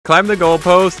Climb the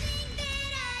goalpost.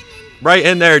 Right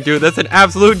in there, dude. That's an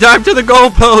absolute dive to the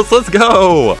goalpost. Let's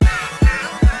go.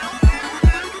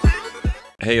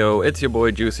 Heyo, it's your boy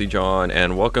Juicy John,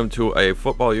 and welcome to a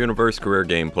Football Universe career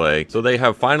gameplay. So they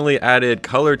have finally added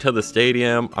color to the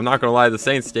stadium. I'm not gonna lie, the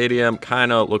Saints stadium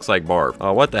kind of looks like barf.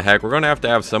 What the heck? We're gonna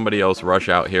have somebody else rush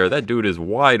out here. That dude is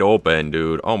wide open,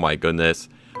 dude. Oh my goodness.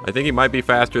 I think he might be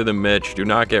faster than Mitch. Do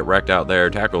not get wrecked out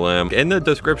there. Tackle him. In the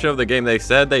description of the game, they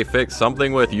said they fixed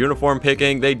something with uniform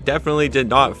picking. They definitely did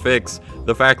not fix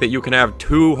the fact that you can have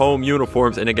 2 home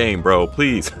uniforms in a game, bro.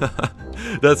 Please.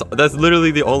 That's literally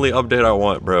the only update I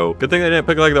want, bro. Good thing they didn't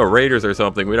pick like the Raiders or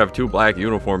something. We'd have 2 black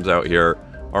uniforms out here.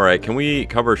 All right, can we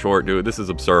cover short, dude? This is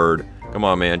absurd. Come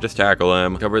on, man. Just tackle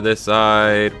him. Cover this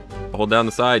side. Hold down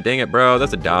the side. Dang it, bro.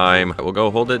 That's a dime. We'll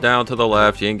go hold it down to the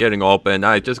left. He ain't getting open.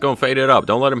 Nice. Just go fade it up.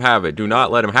 Don't let him have it. Do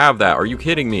not let him have that. Are you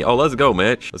kidding me? Oh, let's go,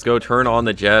 Mitch. Let's go turn on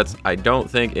the Jets. I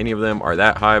don't think any of them are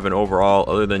that high of an overall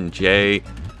other than Jay.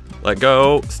 Let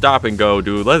go. Stop and go,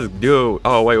 dude. Let's do.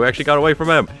 Oh, wait. We actually got away from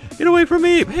him. Get away from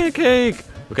me. Pancake.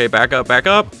 Okay, back up. Back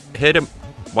up. Hit him.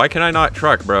 Why can I not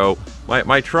truck, bro?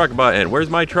 My truck button. Where's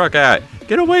my truck at?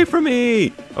 Get away from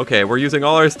me. Okay, we're using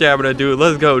all our stamina, dude.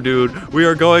 Let's go, dude. We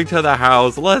are going to the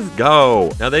house. Let's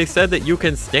go. Now, they said that you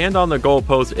can stand on the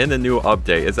goalpost in the new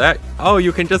update. Is that... Oh,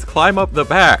 you can just climb up the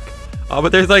back. Oh,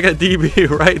 but there's like a DB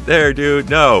right there, dude.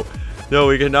 No. No,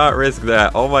 we cannot risk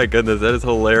that. Oh, my goodness. That is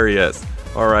hilarious.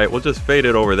 All right, we'll just fade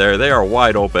it over there. They are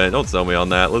wide open. Don't sell me on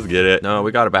that. Let's get it. No,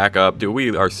 we got to back up. Dude,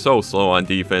 we are so slow on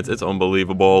defense. It's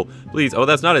unbelievable. Please. Oh,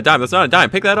 that's not a dime. That's not a dime.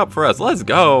 Pick that up for us. Let's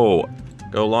go.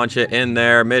 Go launch it in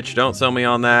there. Mitch, don't sell me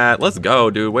on that. Let's go,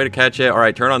 dude. Way to catch it. All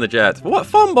right, turn on the Jets. What?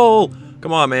 Fumble.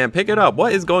 Come on, man. Pick it up.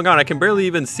 What is going on? I can barely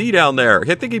even see down there.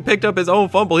 I think he picked up his own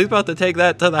fumble. He's about to take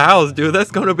that to the house, dude.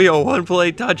 That's going to be a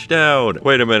 1-play touchdown.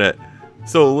 Wait a minute.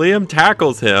 So Liam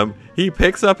tackles him. He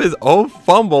picks up his own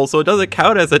fumble, so it doesn't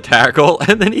count as a tackle,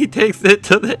 and then he takes it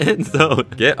to the end zone.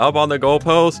 Get up on the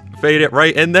goalpost, fade it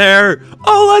right in there.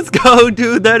 Oh, let's go,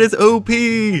 dude. That is OP.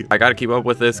 I gotta keep up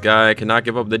with this guy. I cannot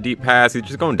give up the deep pass. He's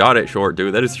just going dot it short,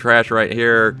 dude. That is trash right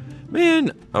here.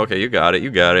 Man. Okay, you got it. You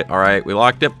got it. All right, we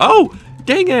locked him. Oh,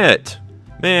 dang it.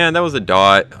 Man, that was a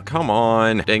dot. Come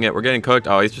on. Dang it, we're getting cooked.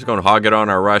 Oh, he's just going to hog it on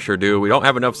our rusher, dude. We don't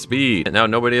have enough speed, and now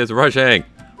nobody is rushing.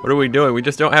 What are we doing? We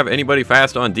just don't have anybody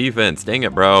fast on defense. Dang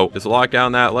it, bro. Just lock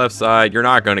down that left side. You're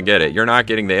not going to get it. You're not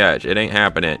getting the edge. It ain't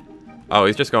happening. Oh,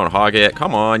 he's just going to hog it.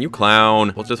 Come on, you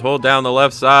clown. We'll just hold down the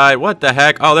left side. What the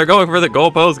heck? Oh, they're going for the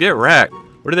goalpost. Get wrecked.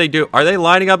 What do they do? Are they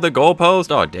lining up the goalpost?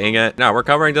 Oh, dang it. No, we're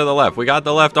covering to the left. We got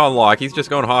the left on lock. He's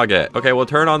just going to hog it. Okay, we'll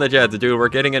turn on the Jets, dude. We're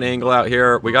getting an angle out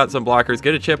here. We got some blockers.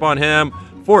 Get a chip on him.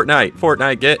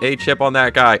 Fortnite, get a chip on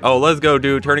that guy. Oh, let's go,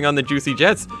 dude. Turning on the Juicy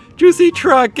Jets. Juicy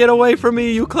truck, get away from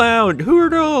me, you clown.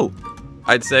 Hoordo.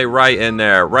 I'd say right in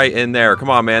there, right in there.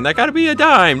 Come on, man. That gotta be a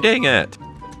dime. Dang it.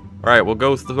 All right, we'll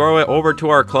go throw it over to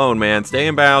our clone, man. Stay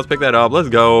in bounds, pick that up. Let's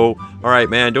go. All right,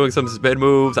 man, doing some spin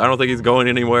moves. I don't think he's going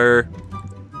anywhere.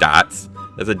 Dots.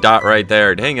 There's a dot right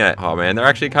there. Dang it. Oh, man, they're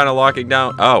actually kind of locking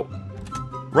down. Oh.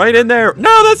 Right in there.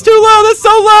 No, that's too low. That's so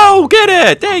low. Get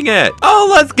it. Dang it. Oh,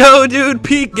 let's go, dude.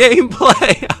 Peak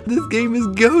gameplay. This game is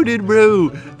goated, bro.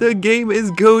 The game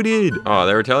is goated. Oh,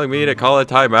 they were telling me to call a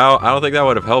timeout. I don't think that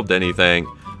would have helped anything.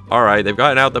 All right, they've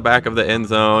gotten out the back of the end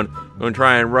zone. Going to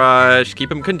try and rush.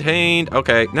 Keep him contained.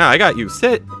 Okay, now I got you.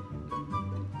 Sit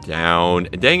down.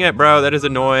 Dang it, bro. That is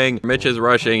annoying. Mitch is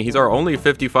rushing. He's our only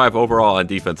 55 overall on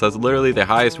defense. That's literally the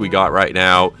highest we got right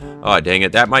now. Oh, dang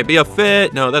it. That might be a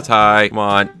fit. No, that's high. Come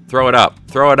on. Throw it up.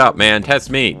 Throw it up, man. Test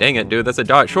me. Dang it, dude. That's a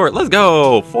dot short. Let's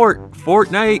go.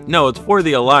 Fortnite? No, it's for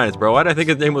the Alliance, bro. Why did I think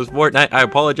his name was Fortnite? I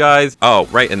apologize. Oh,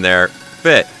 right in there.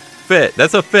 Fit.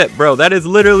 That's a fit, bro. That is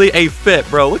literally a fit,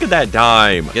 bro. Look at that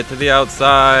dime. Get to the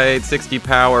outside. 60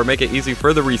 power. Make it easy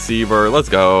for the receiver. Let's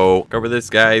go. Cover this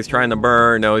guy. He's trying to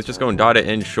burn. No, he's just going to dot it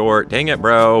in short. Dang it,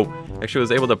 bro. Actually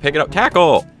was able to pick it up.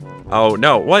 Tackle. Oh,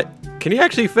 no. What? Can he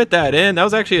actually fit that in? That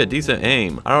was actually a decent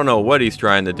aim. I don't know what he's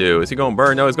trying to do. Is he going to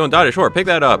burn? No, he's going to dot it short. Pick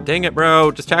that up. Dang it,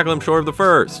 bro. Just tackle him short of the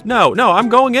first. No, I'm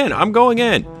going in.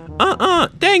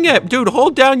 Dang it, dude,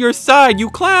 hold down your side, you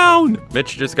clown.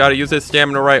 Mitch just got to use his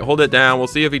stamina right. Hold it down. We'll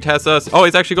see if he tests us. Oh,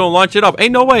 he's actually going to launch it up.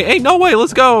 Ain't no way.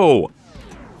 Let's go.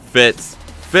 Fits,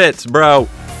 bro.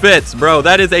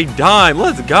 That is a dime.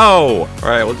 Let's go. All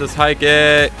right, we'll just hike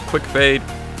it. Quick fade.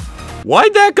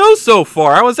 Why'd that go so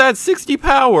far? I was at 60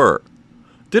 power.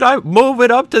 Did I move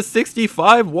it up to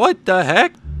 65? What the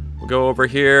heck? We'll go over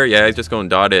here. Yeah, he's just going to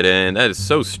dot it in. That is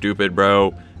so stupid,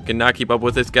 bro. Cannot keep up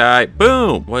with this guy.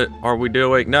 Boom. What are we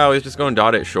doing? No, he's just going to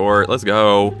dot it short. Let's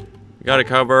go. We gotta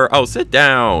cover. Oh, sit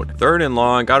down. 3rd and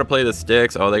long. Gotta play the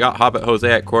sticks. Oh, they got Hobbit Jose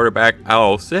at quarterback.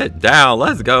 Oh, sit down.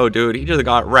 Let's go, dude. He just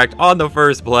got wrecked on the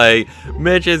first play.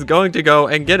 Mitch is going to go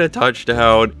and get a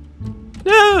touchdown.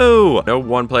 No! No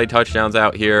one-play touchdowns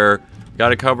out here.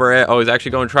 Gotta cover it. Oh, he's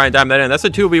actually going to try and dime that in. That's a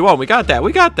 2v1. We got that.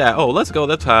 We got that. Oh, let's go.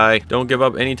 That's high. Don't give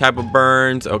up any type of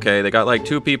burns. Okay, they got like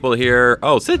 2 people here.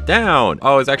 Oh, sit down.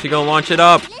 Oh, he's actually going to launch it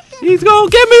up. He's going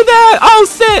to give me that. Oh,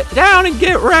 sit down and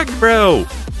get wrecked, bro.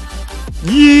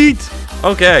 Yeet.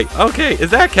 Okay, okay. Is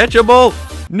that catchable?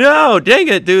 No, dang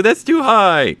it, dude. That's too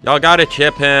high. Y'all gotta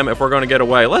chip him if we're going to get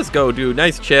away. Let's go, dude.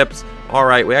 Nice chips. All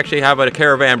right, we actually have a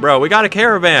caravan, bro. We got a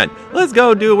caravan. Let's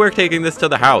go, dude. We're taking this to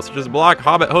the house. Just block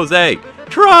Hobbit Jose.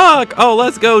 Truck. Oh,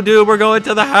 let's go, dude. We're going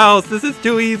to the house. This is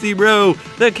too easy, bro.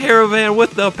 The caravan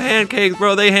with the pancakes,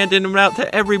 bro. They handed them out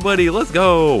to everybody. Let's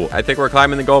go. I think we're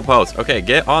climbing the goalpost. Okay,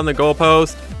 get on the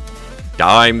goalpost.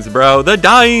 Dimes, bro. The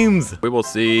dimes. We will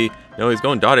see. No, he's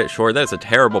going to dot it short. That's a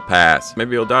terrible pass.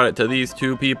 Maybe he'll dot it to these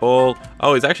 2 people.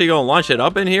 Oh, he's actually going to launch it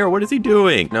up in here? What is he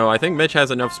doing? No, I think Mitch has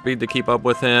enough speed to keep up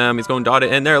with him. He's going to dot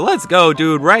it in there. Let's go,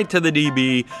 dude. Right to the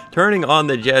DB. Turning on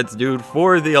the Jets, dude,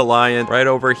 for the Alliance. Right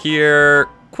over here.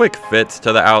 Quick fits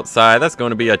to the outside. That's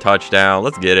going to be a touchdown.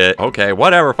 Let's get it. Okay,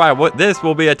 whatever. Fine. This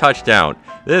will be a touchdown.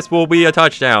 This will be a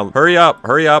touchdown. Hurry up.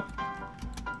 Hurry up.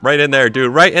 Right in there,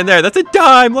 dude. Right in there. That's a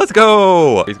dime. Let's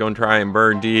go. He's going to try and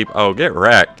burn deep. Oh, get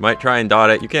wrecked. Might try and dot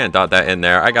it. You can't dot that in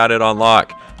there. I got it on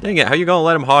lock. Dang it. How you going to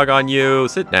let him hog on you?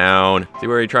 Sit down. See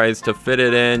where he tries to fit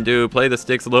it in, dude. Play the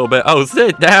sticks a little bit. Oh,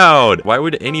 sit down. Why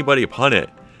would anybody punt it?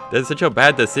 That's such a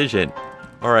bad decision.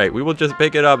 All right, we will just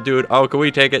pick it up, dude. Oh, can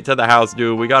we take it to the house,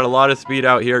 dude? We got a lot of speed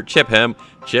out here. Chip him.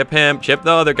 Chip him. Chip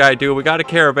the other guy, dude. We got a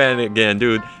caravan again,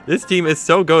 dude. This team is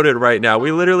so goated right now.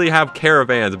 We literally have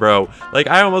caravans, bro. Like,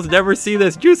 I almost never see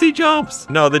this. Juicy jumps.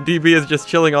 No, the DB is just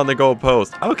chilling on the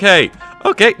goalpost. Okay.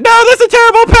 Okay. No, that's a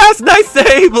terrible pass. Nice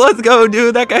save. Let's go,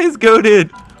 dude. That guy is goated.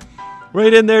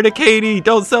 Right in there to Katie.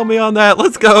 Don't sell me on that.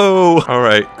 Let's go. All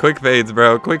right. Quick fades,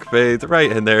 bro. Quick fades.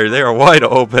 Right in there. They are wide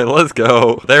open. Let's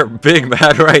go. They're big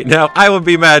mad right now. I would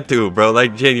be mad too, bro.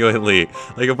 Like, genuinely.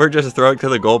 Like, if we're just throwing to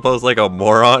the goalpost like a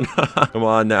moron. Come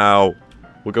on now.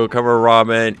 We'll go cover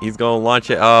Ramen. He's going to launch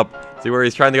it up. See where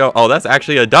he's trying to go. Oh, that's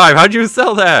actually a dime. How'd you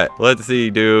sell that? Let's see,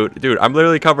 dude. Dude, I'm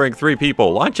literally covering 3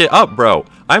 people. Launch it up, bro.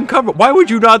 I'm covered. Why would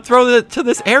you not throw it to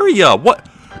this area? What?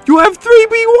 You have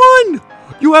 3v1.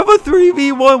 You have a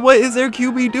 3v1. What is their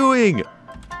QB doing?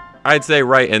 I'd say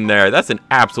right in there. That's an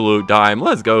absolute dime.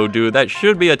 Let's go, dude. That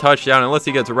should be a touchdown unless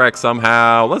he gets wrecked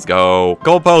somehow. Let's go.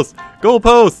 Goalpost.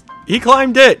 Goalpost. He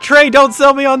climbed it. Trey, don't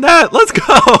sell me on that. Let's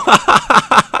go.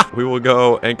 We will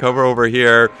go and cover over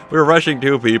here. We're rushing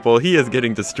 2 people. He is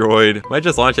getting destroyed. Might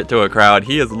just launch it to a crowd.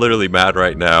 He is literally mad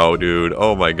right now, dude.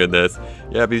 Oh my goodness.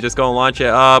 Yep, he's just going to launch it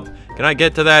up. Can I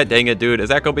get to that? Dang it, dude. Is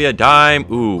that going to be a dime?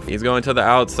 Ooh, he's going to the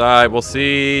outside. We'll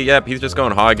see. Yep, he's just going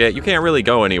to hog it. You can't really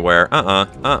go anywhere.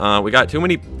 We got too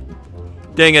many.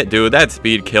 Dang it, dude. That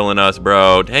speed killing us,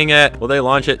 bro. Dang it. Will they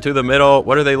launch it to the middle?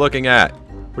 What are they looking at?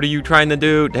 What are you trying to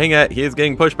do? Dang it. He is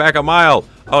getting pushed back a mile.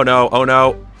 Oh, no. Oh,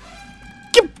 no.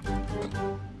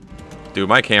 Dude,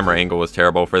 my camera angle was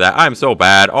terrible for that. I'm so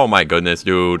bad. Oh my goodness,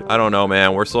 dude. I don't know,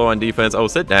 man. We're slow on defense. Oh,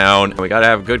 sit down. We gotta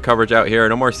have good coverage out here.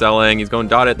 No more selling. He's going to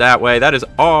dot it that way. That is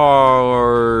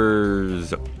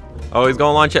ours. Oh, he's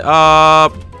going to launch it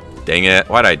up. Dang it.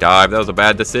 Why'd I dive? That was a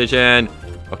bad decision.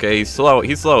 Okay, he's slow.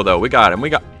 He's slow, though. We got him. We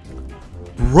got...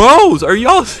 Bros, are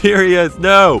y'all serious?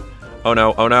 No. Oh,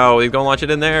 no. Oh, no. He's going to launch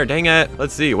it in there. Dang it.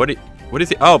 Let's see. What is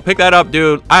he? Oh, pick that up,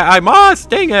 dude. I must.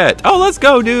 Dang it. Oh, let's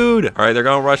go, dude. All right, they're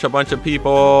going to rush a bunch of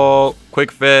people.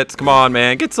 Quick fits. Come on,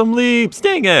 man. Get some leaps.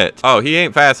 Dang it. Oh, he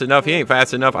ain't fast enough. He ain't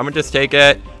fast enough. I'm going to just take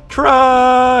it.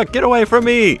 Truck. Get away from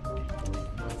me.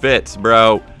 Fits,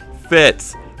 bro.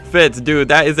 Fits. Fits, dude.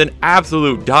 That is an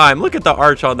absolute dime. Look at the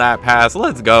arch on that pass.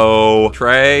 Let's go.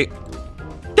 Trey. Dang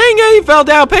it. He fell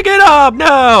down. Pick it up.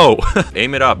 No.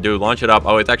 Aim it up, dude. Launch it up.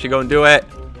 Oh, it's actually going to do it.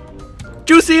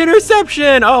 Juicy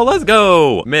interception. Oh, let's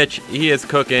go. Mitch, he is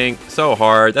cooking so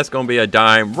hard. That's going to be a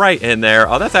dime right in there.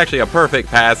 Oh, that's actually a perfect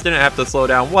pass. Didn't have to slow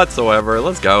down whatsoever.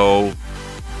 Let's go.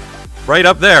 Right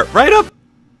up there. Right up.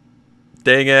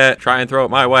 Dang it. Try and throw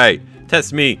it my way.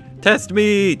 Test me. Test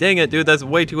me. Dang it, dude. That's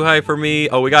way too high for me.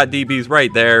 Oh, we got DBs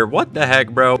right there. What the heck,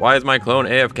 bro? Why is my clone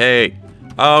AFK?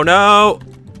 Oh, no.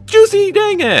 Juicy,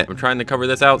 dang it. I'm trying to cover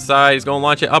this outside. He's going to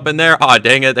launch it up in there. Oh,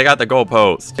 dang it. They got the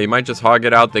goalpost. He might just hog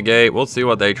it out the gate. We'll see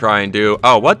what they try and do.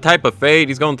 Oh, what type of fade?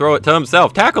 He's going to throw it to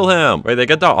himself. Tackle him. Wait, they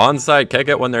get the onside kick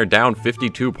it when they're down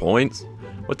 52 points?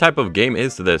 What type of game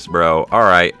is this, bro? All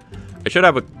right. I should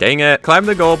have a... Dang it. Climb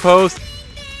the goalpost.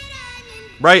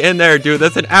 Right in there, dude.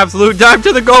 That's an absolute dive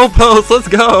to the goalpost. Let's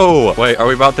go. Wait, are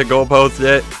we about to goalpost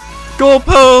it?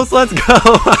 Goalpost, let's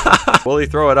go. Will he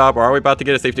throw it up, or are we about to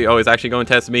get a safety? Oh, he's actually going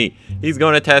to test me. He's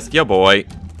going to test your boy.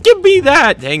 Give me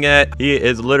that! Dang it. He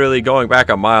is literally going back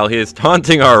a mile. He is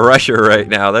taunting our rusher right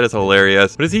now. That is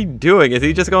hilarious. What is he doing? Is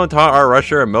he just going to taunt our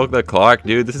rusher and milk the clock?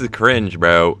 Dude, this is cringe,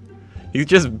 bro. He's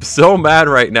just so mad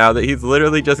right now that he's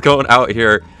literally just going out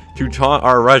here to taunt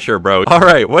our rusher, bro. All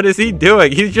right, what is he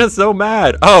doing? He's just so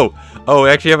mad. Oh, we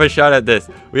actually have a shot at this.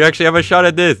 We actually have a shot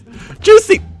at this.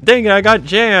 Juicy! Dang it, I got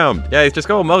jammed. Yeah, he's just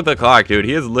going to milk the clock, dude.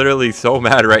 He is literally so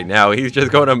mad right now. He's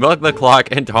just going to milk the clock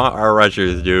and taunt our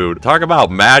rushers, dude. Talk about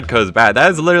mad cause bad.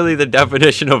 That is literally the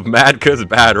definition of mad cause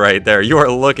bad right there. You are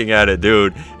looking at it,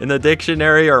 dude. In the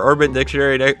dictionary or Urban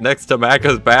Dictionary next to mad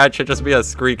cause bad should just be a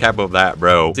screen cap of that,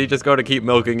 bro. Is he just going to keep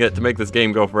milking it to make this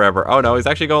game go forever? Oh, no, he's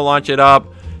actually going to launch it up.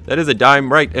 That is a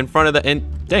dime right in front of the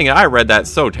end. Dang it, I read that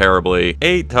so terribly.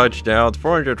 8 touchdowns,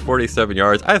 447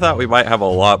 yards. I thought we might have a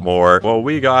lot more. Well,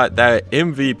 we got that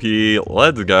MVP.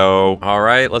 Let's go. All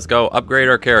right, let's go upgrade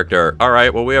our character. All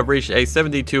right, well, we have reached a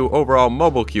 72 overall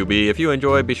mobile QB. If you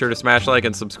enjoyed, be sure to smash like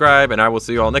and subscribe, and I will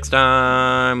see you all next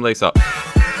time. Lace up.